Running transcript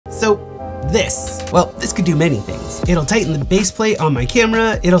So this could do many things. It'll tighten the base plate on my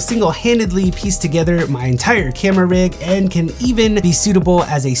camera, it'll single-handedly piece together my entire camera rig, and can even be suitable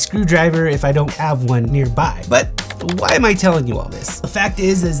as a screwdriver if I don't have one nearby. But why am I telling you all this? The fact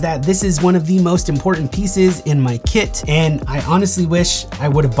is that this is one of the most important pieces in my kit, and I honestly wish I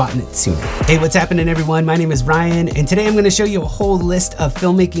would have bought it sooner. Hey, what's happening everyone? My name is Ryan, and today I'm gonna show you a whole list of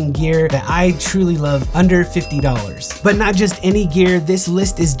filmmaking gear that I truly love under $50. But not just any gear, this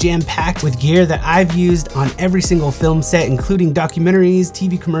list is jam-packed with gear that I've used on every single film set, including documentaries,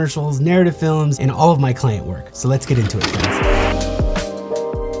 TV commercials, narrative films, and all of my client work. So let's get into it, friends.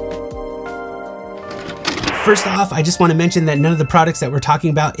 First off, I just want to mention that none of the products that we're talking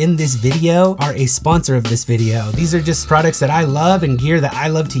about in this video are a sponsor of this video. These are just products that I love and gear that I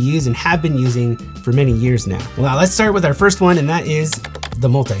love to use and have been using for many years now. Well, let's start with our first one, and that is the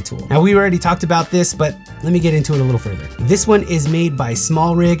multi-tool. Now, we already talked about this, but let me get into it a little further. This one is made by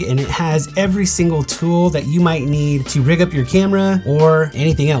Small Rig, and it has every single tool that you might need to rig up your camera or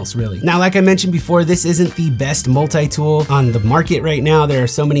anything else, really. Now, like I mentioned before, this isn't the best multi-tool on the market right now. There are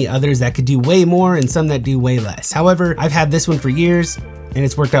so many others that could do way more and some that do way less. However, I've had this one for years, and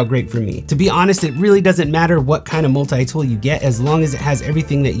it's worked out great for me. To be honest, it really doesn't matter what kind of multi-tool you get as long as it has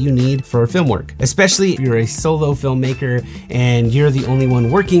everything that you need for film work, especially if you're a solo filmmaker and you're the only one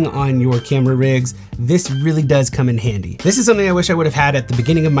working on your camera rigs. This really does come in handy. This is something I wish I would have had at the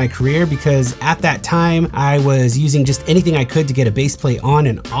beginning of my career, because at that time I was using just anything I could to get a base plate on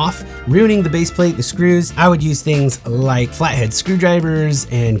and off, ruining the base plate, the screws. I would use things like flathead screwdrivers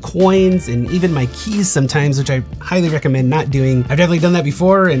and coins and even my keys sometimes, which I highly recommend not doing. I've definitely done that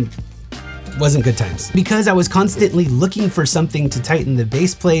before and wasn't good times. Because I was constantly looking for something to tighten the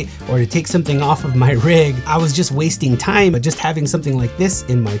base plate or to take something off of my rig, I was just wasting time. But just having something like this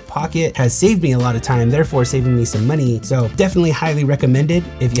in my pocket has saved me a lot of time, therefore saving me some money. So definitely highly recommended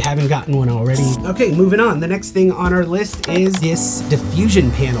if you haven't gotten one already. Okay, moving on. The next thing on our list is this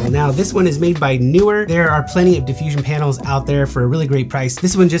diffusion panel. Now, this one is made by Newer. There are plenty of diffusion panels out there for a really great price.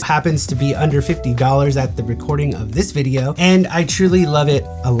 This one just happens to be under $50 at the recording of this video, and I truly love it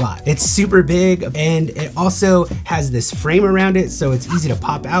a lot. It's super big, and it also has this frame around it, so it's easy to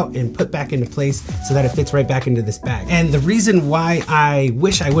pop out and put back into place so that it fits right back into this bag. And the reason why I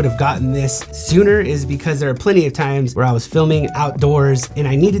wish I would have gotten this sooner is because there are plenty of times where I was filming outdoors and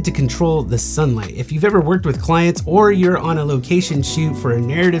I needed to control the sunlight. If you've ever worked with clients or you're on a location shoot for a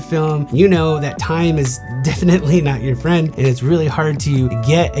narrative film, you know that time is definitely not your friend, and it's really hard to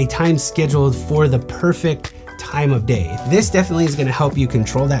get a time scheduled for the perfect time of day. This definitely is going to help you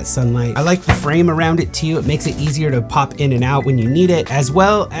control that sunlight. I like the frame around it too. It makes it easier to pop in and out when you need it, as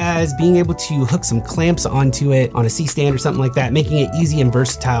well as being able to hook some clamps onto it on a C-stand or something like that, making it easy and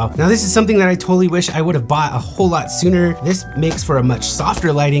versatile. Now, this is something that I totally wish I would have bought a whole lot sooner. This makes for a much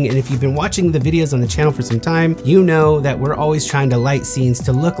softer lighting, and if you've been watching the videos on the channel for some time, you know that we're always trying to light scenes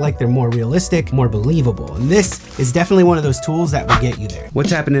to look like they're more realistic, more believable. And this is definitely one of those tools that will get you there. What's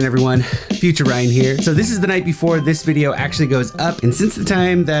happening, everyone? Future Ryan here. So this is the night before this video actually goes up, and since the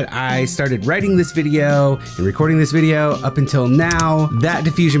time that I started writing this video and recording this video up until now, that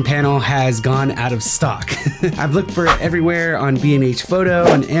diffusion panel has gone out of stock. I've looked for it everywhere on B&H Photo,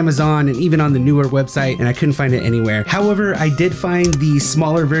 on Amazon, and even on the Newer website, and I couldn't find it anywhere. However, I did find the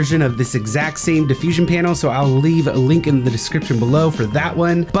smaller version of this exact same diffusion panel, so I'll leave a link in the description below for that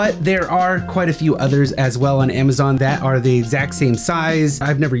one. But there are quite a few others as well on Amazon that are the exact same size.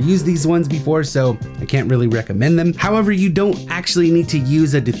 I've never used these ones before, so I can't really recommend them. However, you don't actually need to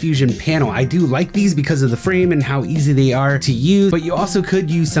use a diffusion panel. I do like these because of the frame and how easy they are to use, but you also could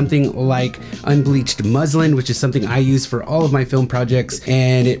use something like unbleached muslin, which is something I use for all of my film projects,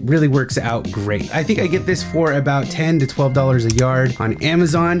 and it really works out great. I think I get this for about $10 to $12 a yard on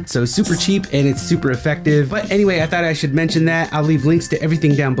Amazon, so super cheap and it's super effective. But anyway, I thought I should mention that. I'll leave links to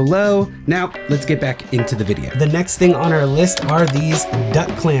everything down below. Now, let's get back into the video. The next thing on our list are these duck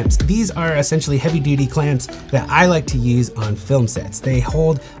clamps. These are essentially heavy-duty clamps that I like to use on film sets. They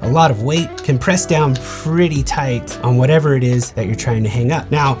hold a lot of weight, can press down pretty tight on whatever it is that you're trying to hang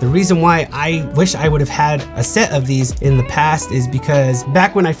up. Now, the reason why I wish I would have had a set of these in the past is because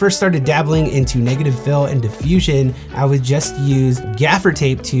back when I first started dabbling into negative fill and diffusion, I would just use gaffer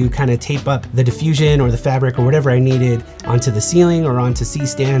tape to kind of tape up the diffusion or the fabric or whatever I needed onto the ceiling or onto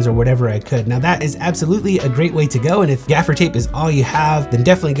C-stands or whatever I could. Now, that is absolutely a great great way to go. And if gaffer tape is all you have, then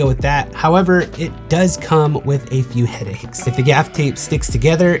definitely go with that. However, it does come with a few headaches. If the gaff tape sticks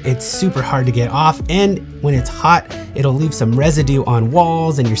together, it's super hard to get off, and when it's hot, it'll leave some residue on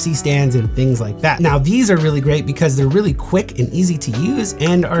walls and your C-stands and things like that. Now, these are really great because they're really quick and easy to use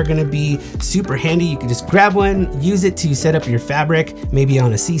and are gonna be super handy. You can just grab one, use it to set up your fabric, maybe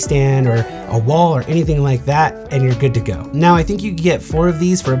on a C-stand or a wall or anything like that, and you're good to go. Now, I think you can get 4 of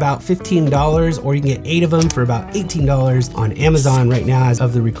these for about $15, or you can get 8 of them for about $18 on Amazon right now as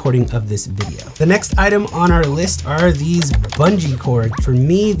of the recording of this video. The next item on our list are these bungee cords. For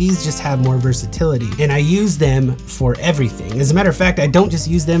me, these just have more versatility, and I use them for everything. As a matter of fact, I don't just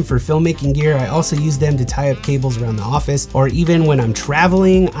use them for filmmaking gear, I also use them to tie up cables around the office, or even when I'm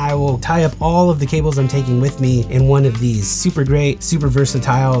traveling, I will tie up all of the cables I'm taking with me in one of these. Super great, super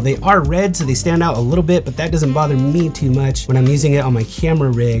versatile. They are red, so they stand out a little bit, but that doesn't bother me too much. When I'm using it on my camera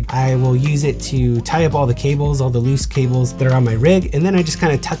rig, I will use it to tie up all the cables, all the loose cables that are on my rig, and then I just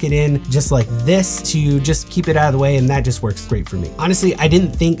kind of tuck it in just like this to just keep it out of the way, and that just works great for me. Honestly, I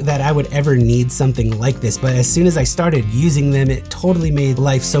didn't think that I would ever need something like this, but as soon as I started using them, it totally made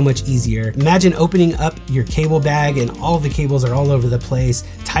life so much easier. Imagine opening up your cable bag and all the cables are all over the place,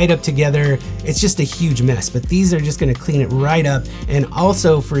 tied up together. It's just a huge mess, but these are just gonna clean it right up. And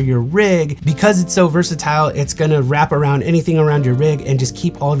also for your rig, because it's so versatile, it's gonna wrap around anything around your rig and just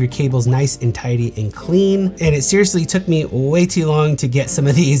keep all of your cables nice and tidy and clean. And it seriously took me way too long to get some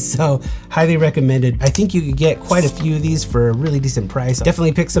of these, so highly recommended. I think you could get quite a few of these for a really decent price.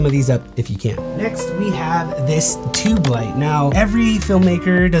 Definitely pick some of these up if you can. Next, we have this tube light. Now, every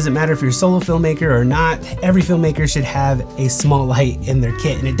filmmaker, doesn't matter if you're a solo filmmaker or not, every filmmaker should have a small light in their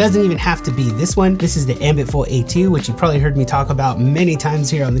kit. And it doesn't even have to be this one. This is the Ambitful A2, which you probably heard me talk about many times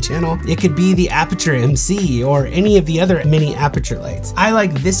here on the channel. It could be the Aperture MC or any of the other mini aperture lights. I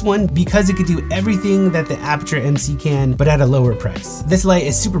like this one because it could do everything that the Aperture MC can, but at a lower price. This light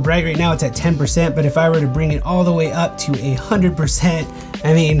is super bright right now, it's at 10%, but if I were to bring it all the way up to 100%,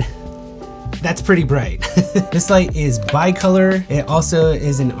 I mean, that's pretty bright. This light is bicolor. It also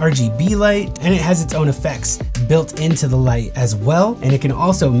is an RGB light, and it has its own effects built into the light as well. And it can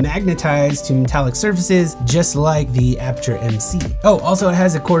also magnetize to metallic surfaces, just like the Aperture MC. Oh, also it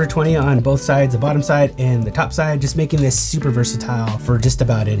has a 1/4-20 on both sides, the bottom side and the top side, just making this super versatile for just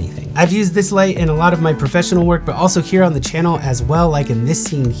about anything. I've used this light in a lot of my professional work, but also here on the channel as well, like in this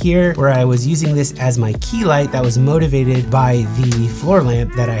scene here, where I was using this as my key light that was motivated by the floor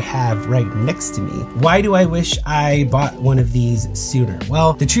lamp that I have right next to me. Why do I wish I bought one of these sooner?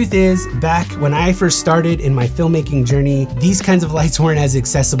 Well, the truth is, back when I first started in my filmmaking journey, these kinds of lights weren't as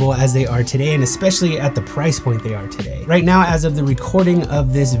accessible as they are today, and especially at the price point they are today. Right now, as of the recording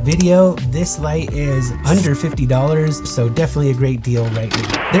of this video, this light is under $50, so definitely a great deal right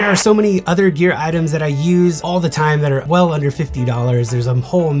now. There are so many other gear items that I use all the time that are well under $50. There's a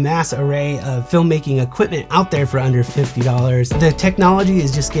whole mass array of filmmaking equipment out there for under $50. The technology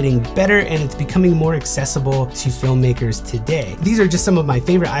is just getting better, and it's becoming more accessible to filmmakers today. These are just some of my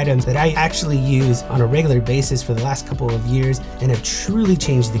favorite items that I actually use on a regular basis for the last couple of years and have truly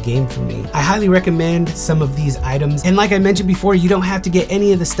changed the game for me. I highly recommend some of these items, and like I mentioned before, you don't have to get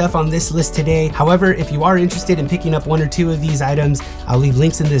any of the stuff on this list today. However, if you are interested in picking up 1 or 2 of these items, I'll leave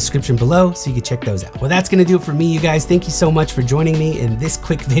links in the description below so you can check those out. Well, that's gonna do it for me, you guys. Thank you so much for joining me in this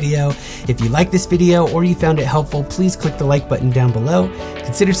quick video. If you like this video or you found it helpful, please click the like button down below.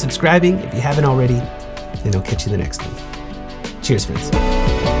 Consider subscribing if you haven't already, and I'll catch you in the next one. Cheers, friends.